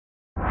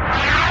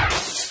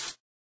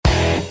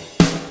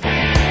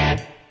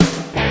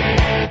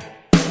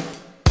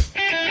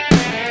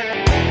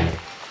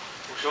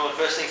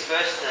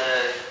first,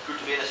 good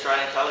to be in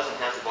Australian colours, and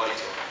how's the body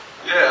feel?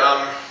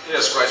 Yeah,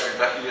 it's great to be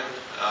back again.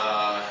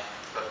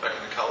 Back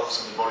in the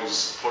colours, and the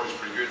body's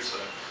pretty good. So,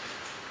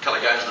 a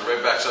couple of games with the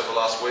Redbacks over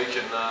last week,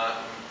 and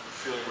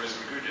feeling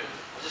reasonably good. Yeah.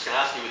 I was just going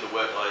to ask you with the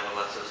workload and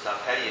all that sort of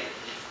stuff. How do you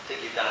think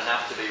you've done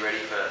enough to be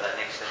ready for that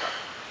next step up?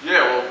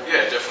 Yeah, well,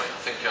 yeah, definitely.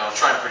 I think I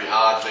trained pretty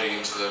hard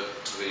leading into the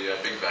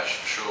Big Bash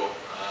for sure.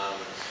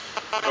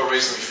 Got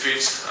reasonably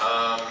fit,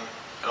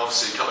 and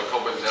obviously a couple of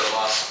cobwebs out of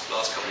the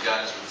last couple of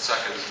games with the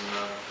Sackers,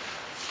 and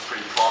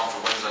pretty primed for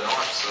Wednesday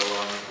night. So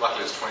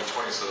luckily it's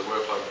 2020, so the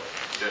workload,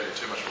 you don't need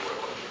too much of a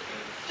workload.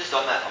 Just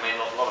on that, I mean,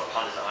 a lot of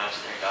punters at home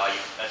sit there and go,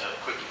 as a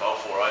quick you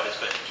bowl 4 overs,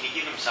 but can you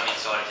give them some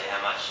insight into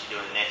how much you do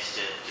in the nets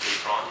to be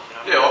primed? You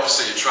know? Yeah,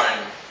 obviously you train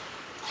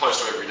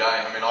close to every day.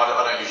 I mean, I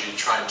don't usually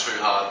train too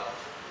hard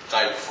the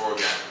day before a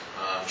game.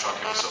 Try and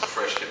keep myself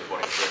fresh, keep the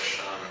body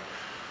fresh.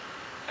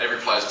 Every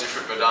player's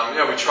different, but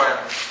yeah, we train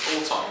all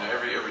the time. You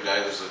know, every day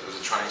there's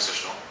a training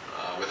session on,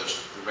 whether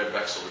it's the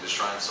Redbacks or with the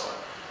Australian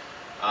side.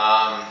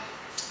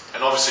 And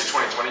obviously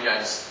 2020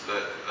 games,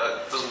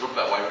 that doesn't look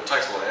that way, but it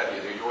takes a lot out of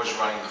you. You're always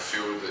running the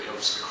field,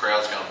 obviously the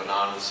crowd's going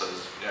bananas, so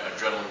there's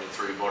adrenaline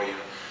through your body, and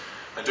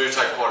they do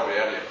take quite a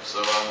bit out of you. So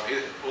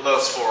although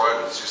it's 4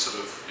 overs,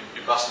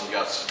 you're busting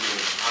your guts, you're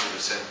giving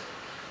 100%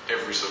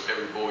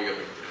 every ball you got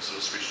to be sort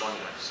of switched on,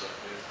 you know. So,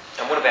 yeah.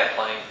 And what about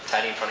playing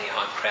Tait in front of your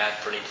home crowd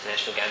for an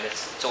international game?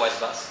 It's always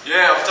a buzz.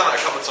 Yeah, I've done it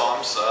a couple of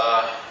times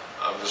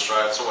with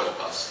Australia. It's always a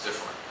buzz,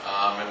 definitely.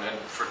 And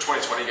for a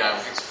 2020 game,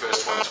 I think it's the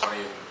first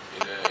 2020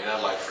 in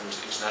Adelaide for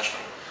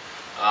international.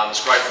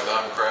 It's great for the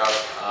home crowd,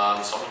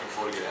 so I'm looking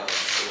forward to getting out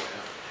there. Sure,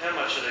 yeah. How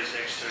much are these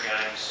next 2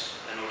 games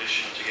an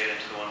audition to get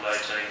into the one-day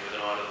team with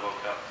an eye to the World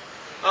Cup?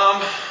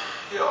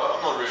 Yeah,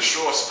 I'm not really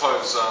sure. I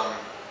suppose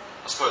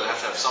I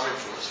have to have some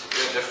influence. But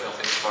yeah, definitely. I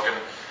think if I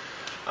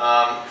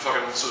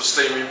can sort of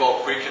steam in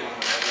bowl quick and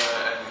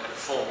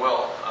perform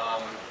well,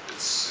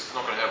 it's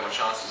not going to have my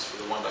chances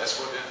for the one-day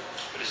squad. Yeah.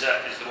 But is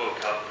the World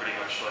Cup pretty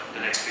much like the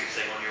next big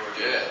thing on your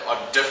agenda? Yeah, I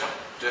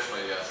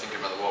definitely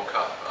thinking about the World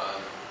Cup.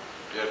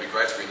 Yeah, it'd be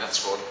great to be in that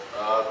squad.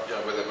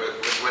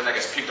 When that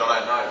gets picked, I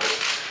don't know, but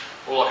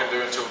all I can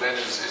do until then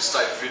is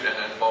stay fit and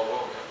bowl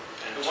well.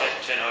 Yeah. And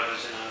 10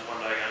 overs in a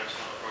one-day game is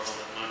not a problem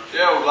at the moment.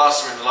 Yeah, well,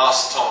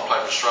 last time I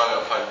played for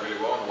Australia, I played really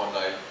well in the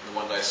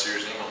one-day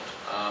series in England.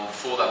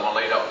 Before that, my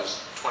lead-up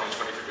was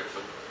 2020 cricket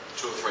for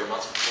 2 or 3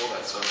 months before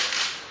that, so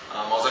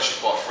I was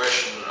actually quite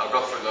fresh, and I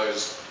got through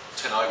those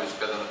 10 overs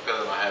better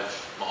than I have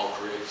my whole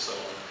career, so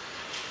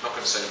I'm not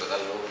concerned about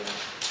that at all. You know.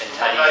 And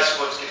one-day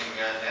squad's getting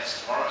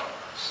announced tomorrow.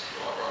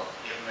 Right.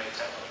 You haven't been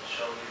tapped on the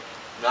shoulder?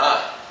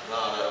 No,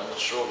 I'm not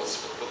sure what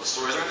the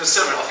story is. I mean,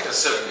 I think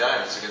there's 7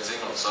 games against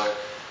England, so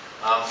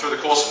through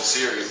the course of the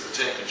series, the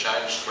team can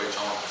change 3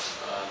 times,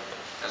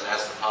 as it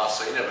has in the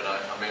past, so you never know.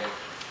 I mean,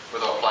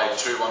 whether I play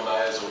 2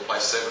 one-days or play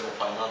 7 or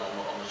play none, I'm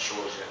not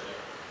sure as yet. Yeah.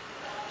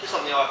 Just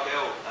on the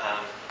IPL,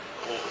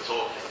 all the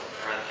talk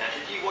around the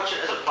country, do you watch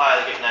it as a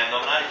player that gets name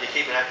nominated? Do you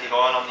keep an active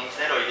eye on the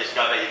internet, or you just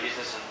go about your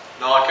business?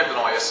 No, I kept an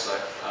eye yesterday.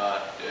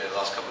 The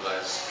last couple of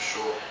days for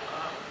sure.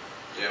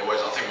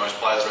 Always. I think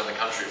most players around the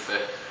country, if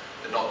they're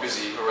not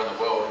busy around the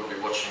world, will be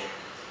watching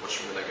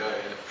where they go.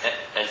 Yeah.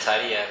 And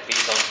Tait,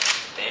 views on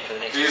Dan for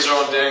the next. Views are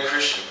on Dan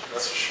Christian,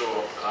 that's for sure.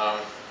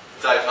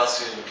 Dave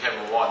Hussey and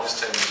Cameron White, this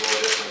team as well,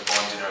 definitely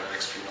buying dinner over the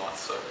next few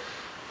nights. So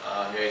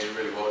he did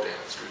really well, Dan.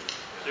 It's good.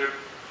 Is there a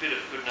bit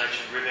of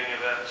good-natured ribbing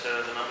about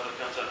the number that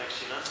comes up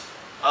next year, no?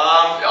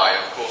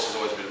 Yeah, of course, there's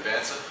always a bit of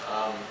banter.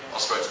 I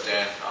spoke to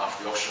Dan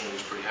after the auction, and he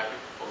was pretty happy,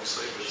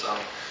 obviously. But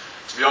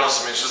to be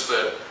honest, I mean, it's just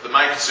the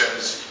main concern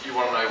is you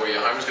want to know where your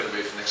home is going to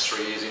be for the next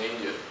 3 years in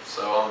India.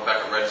 So I'm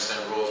back at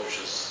Rajasthan Royals,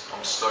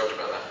 I'm stoked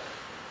about that.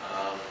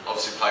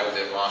 Obviously played with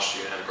them last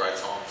year and had a great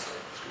time, so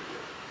it's good.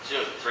 Yeah. So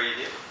you're a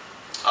 3-year deal?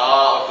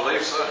 I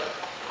believe so.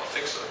 I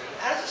think so.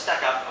 Yeah. How does it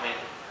stack up? I mean,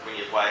 when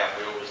you're way up,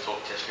 we always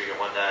talk Test cricket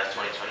one day,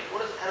 2020.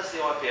 How does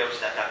the IPL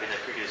stack up in a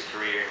cricketer's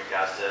career in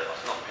regards to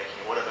not pecking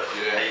or whatever?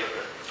 Yeah. How you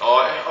look at it?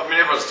 I mean,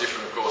 everyone's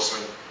different, of course.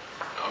 I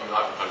mean,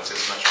 I haven't played a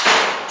Test match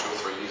for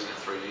 2 or 3 years now,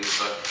 3 years.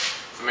 So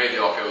for me, the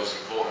IPL is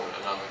important,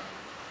 and I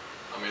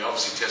mean,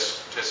 obviously,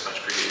 Test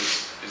match cricket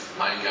is the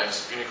main game,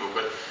 it's the pinnacle.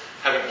 But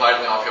having played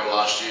in the IPL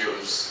last year,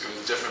 it was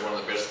definitely one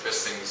of the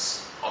best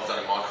things I've done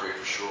in my career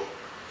for sure.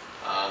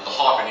 The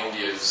hype in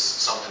India is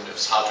something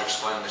that's hard to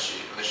explain unless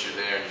you're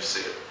there and you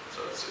see it. So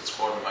it's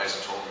quite an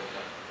amazing tournament.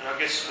 Yeah. And I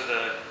guess for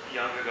the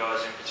younger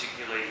guys in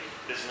particular,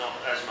 there's not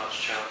as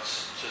much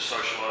chance to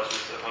socialise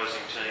with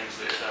opposing teams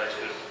these days,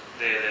 but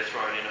they're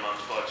thrown in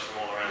amongst blokes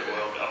from all around the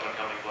world,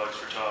 up-and-coming blokes,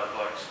 retired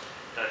blokes.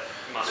 That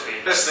must be...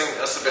 That's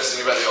the best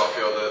thing about the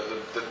IPL,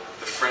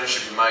 the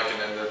friendship you make,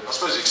 and then I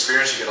suppose the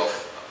experience you get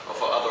off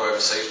other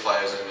overseas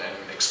players and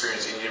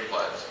experienced Indian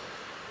players.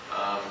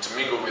 To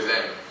mingle with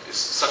them is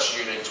such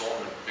a unique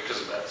tournament because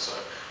of that. So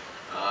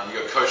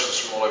you've got coaches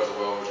from all over the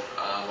world.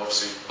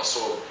 Obviously, I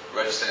saw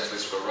Rajasthan's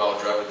list for Rahul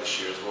Dravid this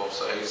year as well.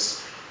 So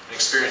he's an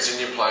experienced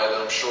Indian player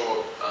that I'm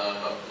sure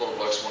a lot of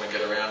blokes want to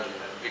get around and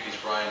pick his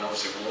brain.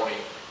 Obviously, Warnie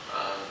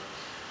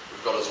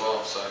we've got as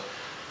well. So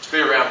to be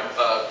around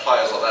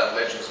players like that,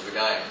 legends of the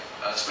game,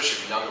 especially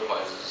for younger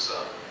players, is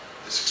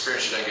this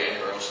experience you don't get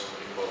anywhere else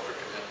in world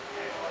cricket.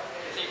 Yeah.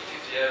 I think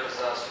 50 overs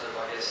are sort of,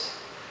 I guess,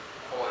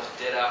 almost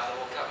dead after the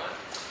World Cup, mate.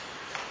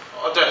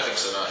 I don't think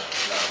so, no,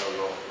 not at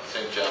all. I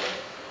think,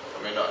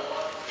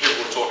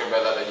 people were talking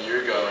about that a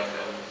year ago, and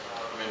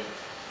I mean,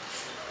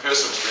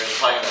 personal experience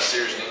playing in that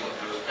series in England,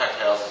 there was packed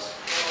houses.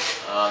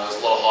 There's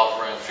a lot of hype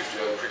around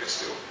 50-over cricket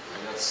still. I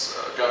mean, that's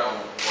going on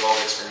what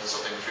I've experienced.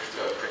 I think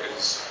 50-over cricket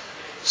is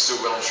still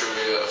well and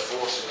truly a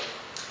force.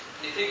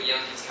 Do you think young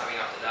kids coming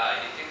up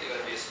today, do you think they're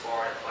going to be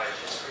aspiring to play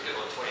Test cricket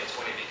or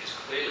 2020? Because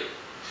clearly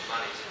the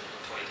money's in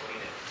 2020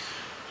 now.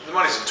 The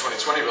money's in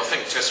 2020, but I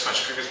think Test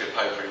match cricketers get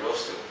paid pretty well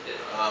still. Yeah.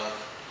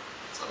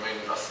 I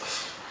mean,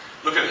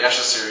 looking at the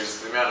Ashes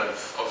series, the amount of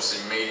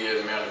obviously media,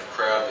 the amount of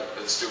crowd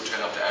that still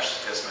turn up to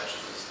Ashes Test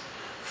matches is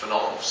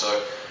phenomenal.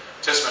 So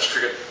Test match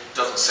cricket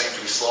doesn't seem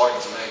to be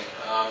sliding to me.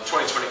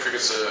 2020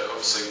 cricket's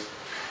obviously,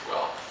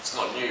 well, it's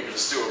not new, but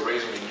it's still a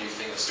reasonably new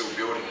thing. It's still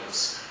building, and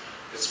it's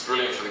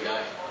brilliant for the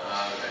game.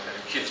 And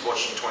kids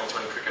watching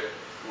 2020 cricket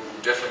will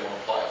definitely want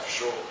to play it for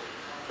sure.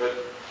 But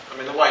I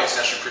mean, the way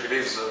international cricket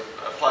is,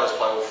 players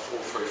play all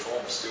three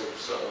forms still.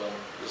 So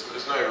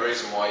there's no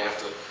reason why you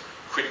have to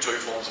quit two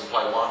forms and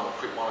play one, or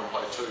quit one and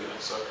play two.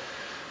 So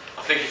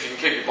I think if you can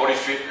keep your body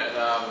fit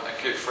and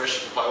keep it fresh,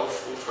 you can play all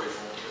three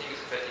forms. Do you think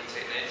it's affecting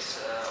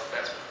techniques of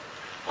batsmen?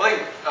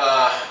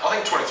 I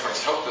think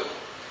 2020's helped it.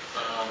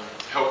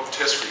 Helped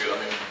Test cricket. I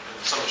mean,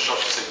 some of the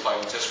shots you see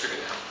played in Test cricket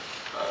now.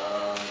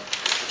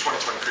 If the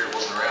 2020 cricket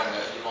wasn't around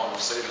there, you might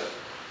not see that.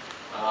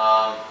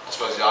 I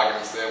suppose the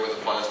argument's there whether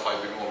players play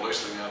a bit more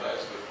loosely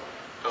nowadays, but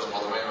it doesn't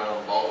bother me when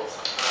I'm bowler.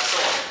 So.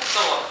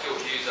 Someone like Phil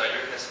Hughes, though, you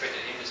reckon that's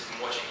affected him just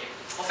from watching him?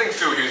 I think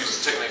Phil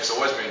Hughes' technique's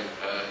always been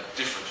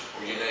different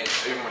or unique.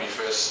 Even when he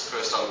first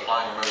started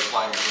playing, I remember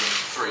playing with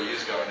him 3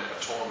 years ago in a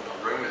tournament I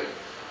room with him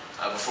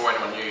before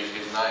anyone knew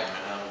his name.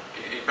 And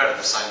he batted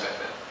the same back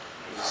then.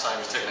 It was the same.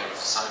 His technique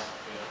was the same.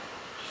 Yeah.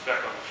 Just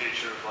back on the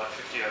future of like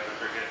 50-over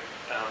cricket,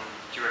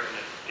 do you reckon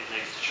it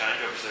needs to change?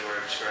 Obviously,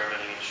 we're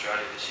experimenting in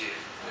Australia this year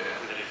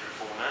with a different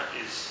format.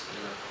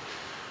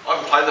 I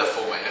haven't played that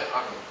format yet.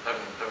 I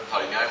haven't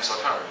played a game, so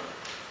I can't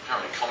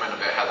really comment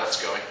about how that's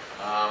going.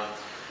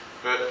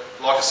 But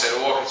like I said,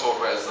 all I can talk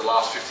about is the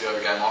last 50-over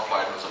game I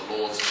played, and it was at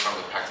Lord's in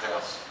front of the packed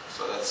house.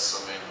 So that's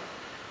all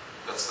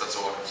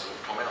I can sort of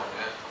comment on.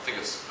 Yeah, I think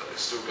it's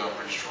still going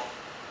pretty strong.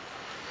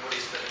 What do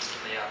you expect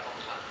from the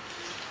competition?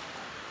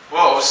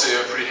 Well, obviously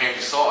a pretty handy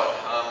side.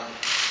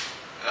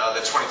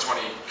 They're current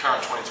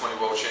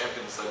 2020 world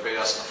champions. They beat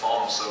us in the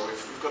final, so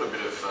we've got a bit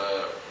of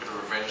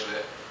revenge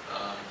there.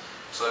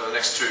 So the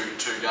next two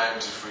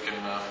games, if we can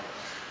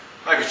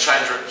maybe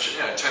change it,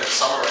 turn the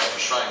summer around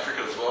for Australian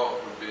cricket as well,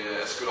 would be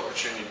a good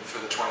opportunity for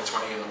the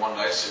 2020 and the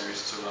one-day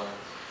series to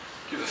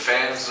give the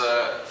fans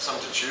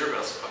something to cheer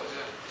about, I suppose.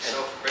 Yeah.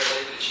 So, Brett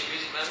Lee, bit of sheet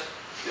music, maybe?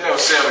 Yeah, we'll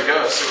see how we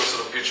go. See what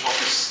sort of pitch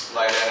hockey's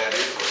laid out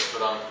here for us.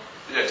 But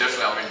yeah,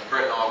 definitely. I mean,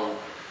 Brett and I will.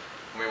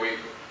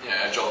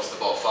 Our job is to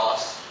bowl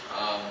fast.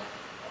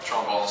 Try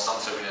and bowl on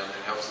stunts every now and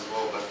then helps as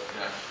well. But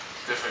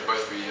definitely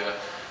both be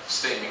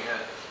steaming.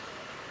 Yeah.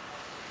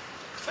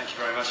 Thank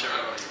you very much,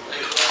 everybody.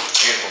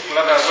 Beautiful.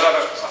 We'll have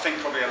I think,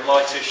 probably a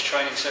lightish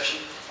training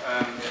session.